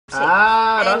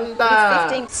Like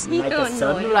a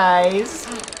sunrise.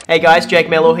 Hey guys, Jake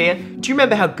Mello here. Do you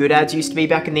remember how good ads used to be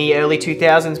back in the early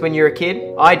 2000s when you were a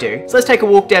kid? I do. So let's take a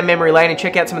walk down memory lane and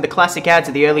check out some of the classic ads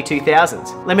of the early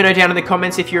 2000s. Let me know down in the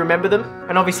comments if you remember them,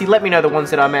 and obviously let me know the ones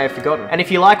that I may have forgotten. And if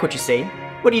you like what you see,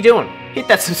 what are you doing? Hit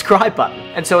that subscribe button.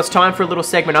 And so it's time for a little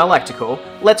segment I like to call,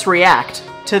 Let's React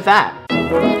to That.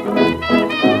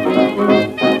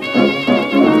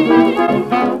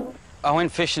 I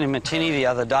went fishing in Matini the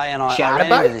other day and I Charter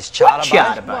ran into boat? this charter boat.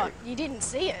 Charter boat? What? You didn't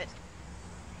see it?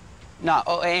 No,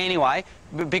 anyway,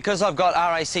 because I've got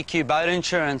RACQ boat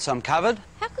insurance, I'm covered.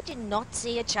 How could you not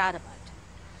see a charter boat?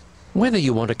 Whether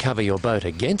you want to cover your boat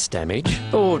against damage,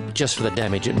 or just for the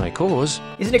damage it may cause.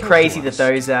 Isn't it crazy that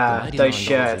those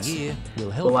shirts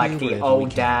were like the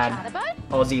old dad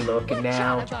Aussie look, and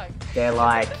now they're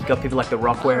like, you got people like The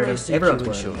Rock wearing them. Everyone's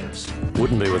wearing them.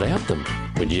 Wouldn't be without them,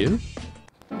 would you?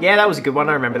 Yeah, that was a good one.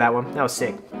 I remember that one. That was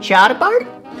sick. Charter boat?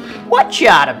 What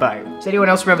charter boat? Does anyone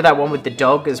else remember that one with the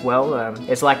dog as well?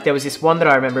 It's like, there was this one that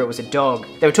I remember, it was a dog.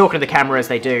 They were talking to the camera as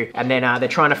they do, and then they're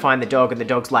trying to find the dog, and the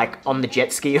dog's like on the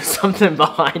jet ski or something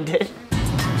behind it.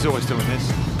 He's always doing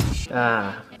this.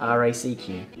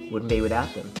 RACQ. Wouldn't be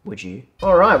without them, would you?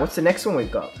 Alright, what's the next one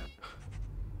we've got?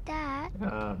 Dad,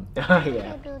 Oh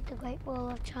yeah. who built the Great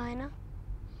Wall of China?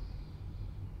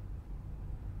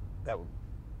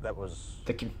 That was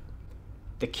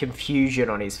The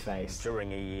confusion on his face.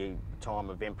 during a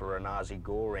time of Emperor Nazi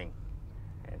Goring,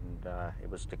 and it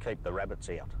was to keep the rabbits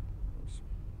out. There's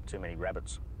too many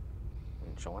rabbits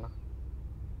in China.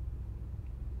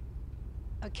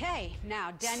 Okay, now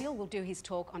Daniel will do his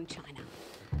talk on China.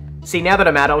 See, now that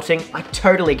I'm adulting, I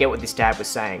totally get what this dad was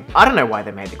saying. I don't know why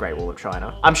they made the Great Wall of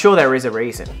China. I'm sure there is a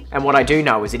reason. And what I do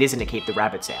know is it isn't to keep the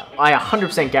rabbits out. I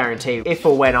 100% guarantee if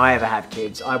or when I ever have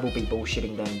kids, I will be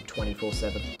bullshitting them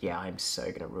 24/7. Yeah, I'm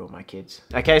so gonna ruin my kids.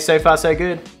 Okay, so far so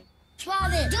good.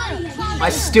 I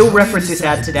still reference this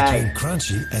ad today.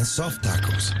 Crunchy and soft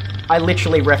tacos. I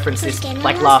literally referenced this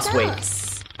like last week.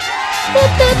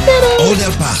 Old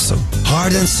El Paso,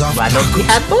 hard and soft Why don't we tacos.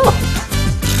 have more?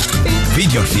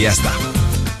 Video Fiesta.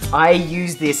 I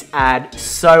use this ad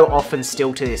so often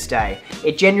still to this day.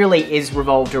 It generally is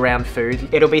revolved around food.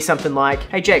 It'll be something like,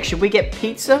 hey Jake, should we get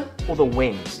pizza or the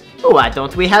wings? Oh, why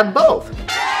don't we have both?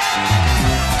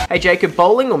 Hey Jacob,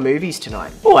 bowling or movies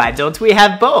tonight? Oh, why don't we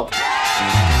have both?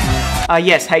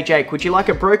 Yes, hey Jake, would you like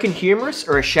a broken humerus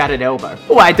or a shattered elbow?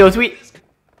 Oh, why don't we...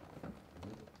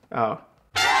 Oh.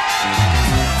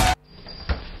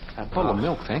 A bottle of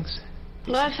milk, thanks.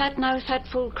 Low fat, no fat,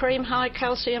 full cream, high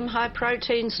calcium, high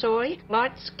protein soy,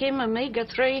 light skim,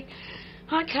 omega-3,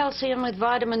 high calcium with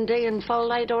vitamin D and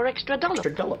folate or extra dollop.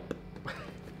 Extra dollop.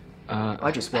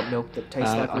 I just want milk that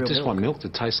tastes like real milk. I just want milk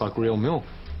that tastes like real milk.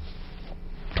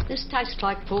 This tastes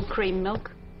like full cream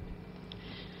milk.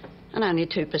 And only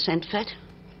 2% fat.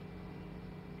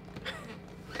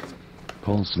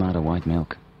 Paul's Smarter White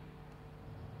Milk.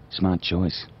 Smart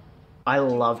choice. I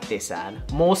loved this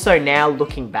ad. More so now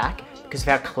looking back because of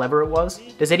how clever it was.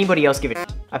 Does anybody else give a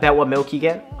about what milk you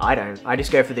get? I don't. I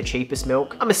just go for the cheapest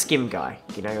milk. I'm a skim guy,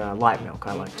 you know, light milk.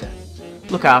 I like to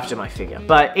look after my figure.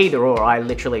 But either or, I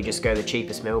literally just go the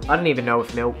cheapest milk. I don't even know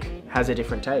if milk has a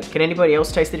different taste. Can anybody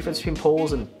else taste the difference between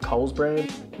Paul's and Coles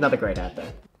brand? Another great ad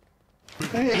though.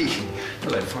 Hey,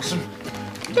 hello, Possum.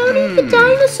 Don't eat the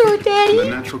dinosaur, Daddy. The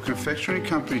Natural Confectionery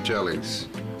Company jellies.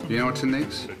 You know what's in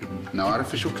these? No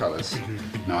artificial colours,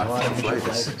 no artificial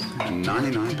flavours,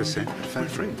 99%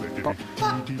 fat-free.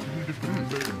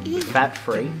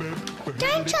 Fat-free?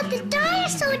 Don't chop the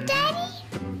dinosaur, Daddy!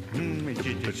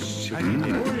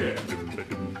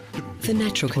 The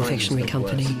Natural Confectionery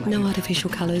Company. No artificial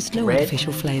colours, no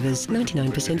artificial flavours,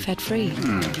 99% fat-free.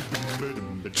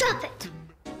 Drop it!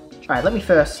 Alright, let me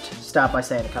first start by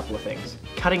saying a couple of things.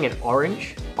 Cutting an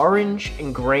orange. Orange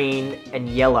and green and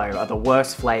yellow are the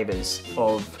worst flavours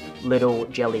of little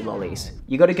jelly lollies.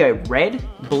 You gotta go red,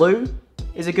 blue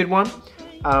is a good one,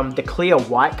 the clear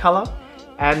white colour,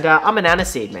 and I'm an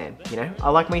aniseed man, you know? I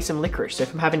like me some licorice, so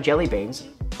if I'm having jelly beans,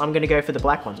 I'm gonna go for the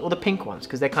black ones, or the pink ones,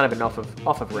 because they're kind of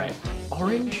off of red.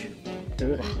 Orange?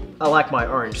 Ugh. I like my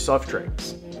orange soft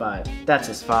drinks, but that's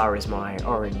as far as my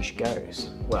orange goes.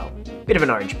 Well, bit of an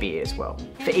orange beer as well.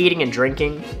 For eating and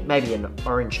drinking, maybe an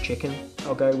orange chicken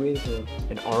I'll go with, or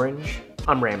an orange.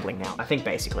 I'm rambling now. I think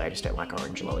basically I just don't like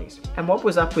orange lollies. And what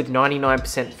was up with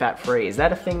 99% fat-free? Is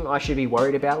that a thing I should be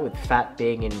worried about with fat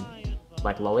being in,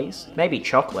 like, lollies? Maybe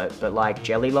chocolate, but like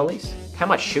jelly lollies? How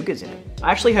much sugar's in it? I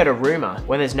actually heard a rumor,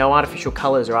 when there's no artificial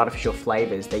colors or artificial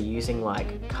flavors, they're using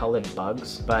like colored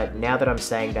bugs. But now that I'm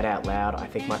saying that out loud, I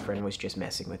think my friend was just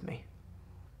messing with me.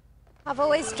 I've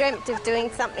always dreamt of doing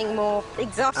something more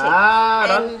exotic.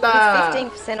 And with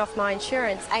 15% off my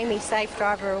insurance, Amy's Safe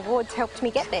Driver Awards helped me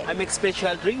get there. I make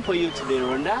special drink for you today,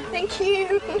 Rhonda. Thank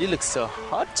you. You look so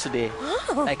hot today.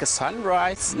 Like a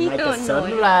sunrise. Like a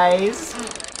sunrise.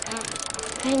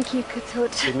 Thank you,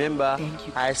 Katut. Remember,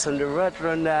 eyes on the road,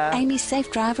 Rhonda. Amy's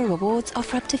Safe Driver Awards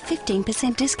offer up to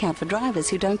 15% discount for drivers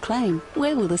who don't claim.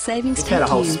 Where will the savings It's take had a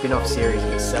whole you? spin-off series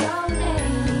of itself.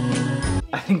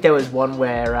 I think there was one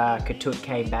where Katut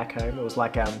came back home. It was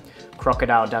like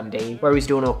Crocodile Dundee, where he was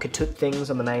doing all Katut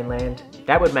things on the mainland.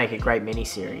 That would make a great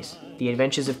mini-series. The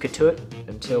Adventures of Katut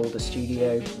until the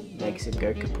studio makes him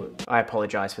go kaput. I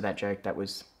apologise for that joke. That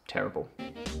was terrible.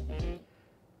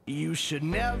 You should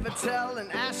never tell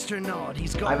an astronaut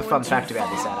he's going I have a fun too fact about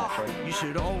this ad, far. actually. You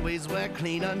should always wear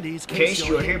clean undies in Case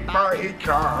you're hit by a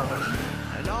car.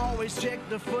 And always check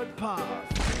the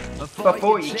footpath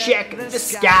Before you check the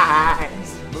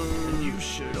skies. And you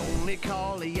should only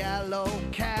call a yellow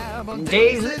cab on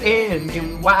Days that end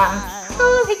in white.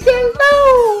 Only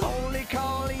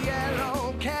call a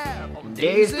yellow cab on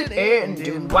Days that end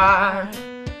in white.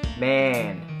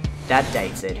 Man, that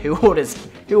dates it. Who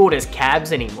orders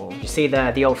cabs anymore? You see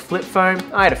the old flip phone?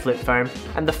 I had a flip phone.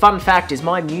 And the fun fact is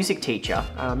my music teacher,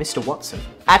 Mr. Watson,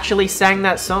 actually sang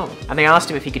that song. And they asked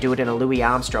him if he could do it in a Louis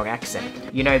Armstrong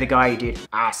accent. You know, the guy who did,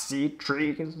 I see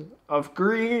trees of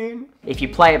green. If you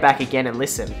play it back again and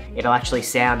listen, it'll actually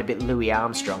sound a bit Louis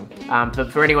Armstrong.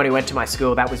 But for anyone who went to my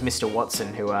school, that was Mr.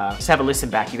 Watson, who, just have a listen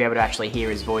back, you'll be able to actually hear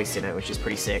his voice in it, which is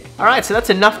pretty sick. Alright, so that's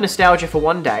enough nostalgia for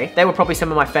one day. They were probably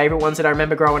some of my favourite ones that I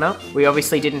remember growing up. We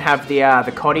obviously didn't have the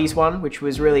Coddies one, which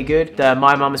was really good. The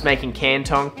My Mum's Making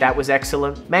Cantong, that was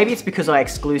excellent. Maybe it's because I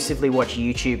exclusively watch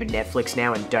YouTube and Netflix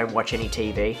now and don't watch any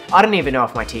TV. I don't even know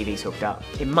if my TV's hooked up.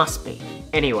 It must be.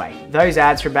 Anyway, those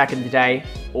ads from back in the day,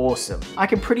 awesome. I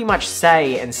can pretty much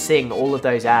say and sing all of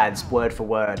those ads word for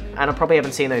word, and I probably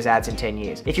haven't seen those ads in 10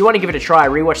 years. If you want to give it a try,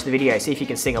 rewatch the video, see if you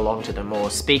can sing along to them or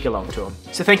speak along to them.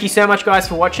 So thank you so much guys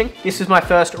for watching. This was my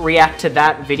first react to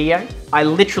that video. I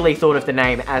literally thought of the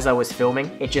name as I was filming.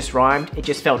 It just rhymed, it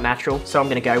just felt natural, so I'm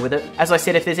gonna go with it. As I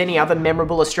said, if there's any other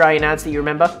memorable Australian ads that you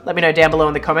remember, let me know down below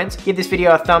in the comments. Give this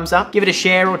video a thumbs up, give it a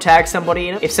share or tag somebody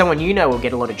in it. If someone you know will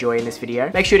get a lot of joy in this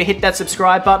video, make sure to hit that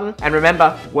subscribe button, and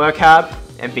remember, work hard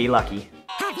and be lucky.